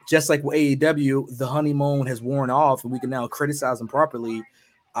just like with AEW, the honeymoon has worn off, and we can now criticize them properly.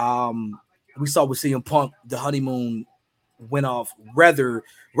 We saw with CM Punk, the honeymoon went off rather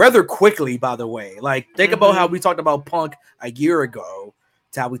quickly, by the way. Like, think about how we talked about Punk a year ago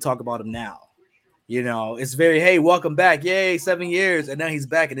to how we talk about him now. It's very, hey, welcome back. Yay, 7 years. And now he's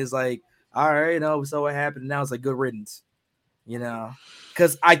back, and it's like, all right, we saw what happened. And now it's like good riddance,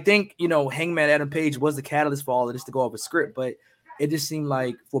 because I think, Hangman Adam Page was the catalyst for all of this to go off a script. But it just seemed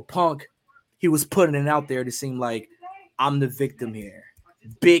like for Punk, he was putting it out there to seem like I'm the victim here.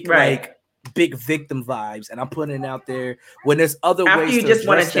 Big victim vibes. And I'm putting it out there when there's other ways after you just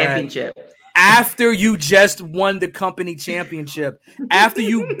won a championship. After you just won the company championship, after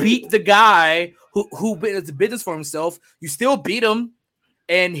you beat the guy who built the business for himself, you still beat him,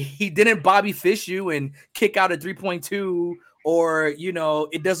 and he didn't Bobby Fish you and kick out at 3.2, or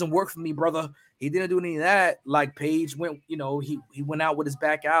it doesn't work for me, brother. He didn't do any of that. Like Paige went, he went out with his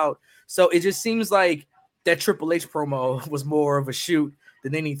back out. So it just seems like that Triple H promo was more of a shoot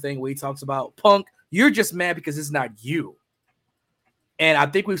than anything where he talks about Punk, you're just mad because it's not you. And I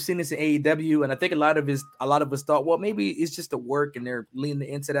think we've seen this in AEW, and I think a lot of us thought, well, maybe it's just the work and they're leaning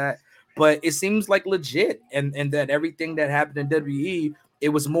into that. But it seems like legit, and that everything that happened in WWE, it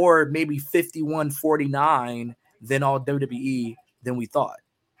was more maybe 51-49 than all WWE than we thought.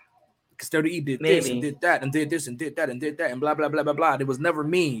 Because WWE did this and did that and did this and did that and did that and blah, blah, blah, blah, blah. It was never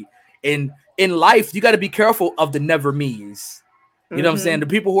me. And in life, you got to be careful of the never me's. You know what I'm saying? The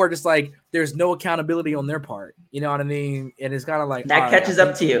people who are just like, there's no accountability on their part. You know what I mean? And it's kind of like that catches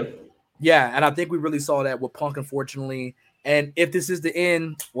up to you. Yeah, and I think we really saw that with Punk, unfortunately. And if this is the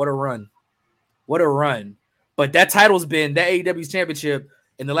end, what a run. What a run. But that title's been, that AEW's championship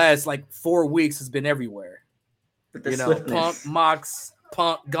in the last 4 weeks has been everywhere. With the swiftness. Punk, Mox,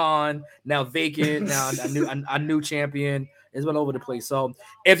 Punk gone, now vacant, now a new champion. It's been all over the place. So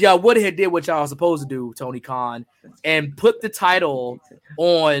if y'all would have did what y'all was supposed to do, Tony Khan, and put the title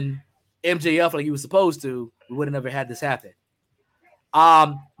on MJF like he was supposed to, we would have never had this happen.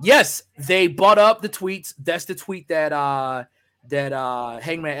 Yes, they bought up the tweets. That's the tweet that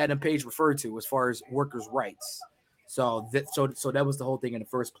Hangman Adam Page referred to as far as workers' rights. So that was the whole thing in the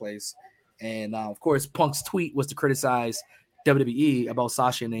first place. And of course, Punk's tweet was to criticize WWE about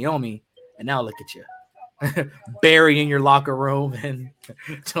Sasha and Naomi. And now look at you. Burying your locker room and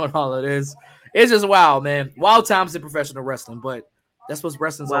doing all of this. It's just wild, man. Wild times in professional wrestling, but that's what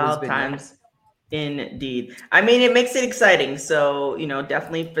wrestling's always been. Wild times, indeed. I mean, it makes it exciting. So,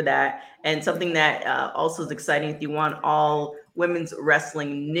 definitely for that. And something that also is exciting if you want all women's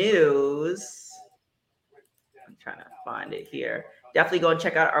wrestling news. I'm trying to find it here. Definitely go and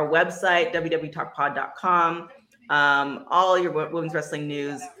check out our website, www.talkpod.com. All your women's wrestling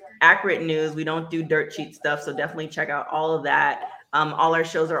news. Accurate news. We don't do dirt sheet stuff, so definitely check out all of that. All our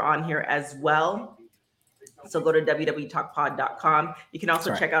shows are on here as well. So go to www.talkpod.com. You can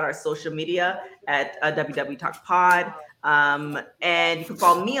also check out our social media at www.talkpod. And you can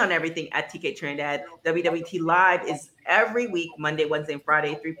follow me on everything at TK Trinidad. WWT Live is every week, Monday, Wednesday, and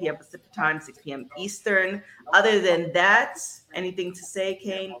Friday, 3 p.m. Pacific time, 6 p.m. Eastern. Other than that, anything to say,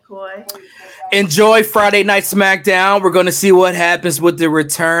 Kane, Coy? Enjoy Friday Night SmackDown. We're going to see what happens with the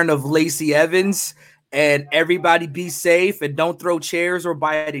return of Lacey Evans. And everybody be safe and don't throw chairs or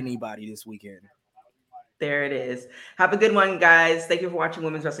bite anybody this weekend. There it is. Have a good one, guys. Thank you for watching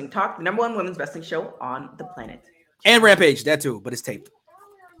Women's Wrestling Talk, the #1 women's wrestling show on the planet. And Rampage, that too, but it's taped.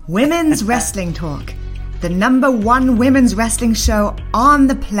 Women's Wrestling Talk, the #1 women's wrestling show on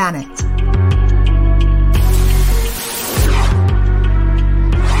the planet.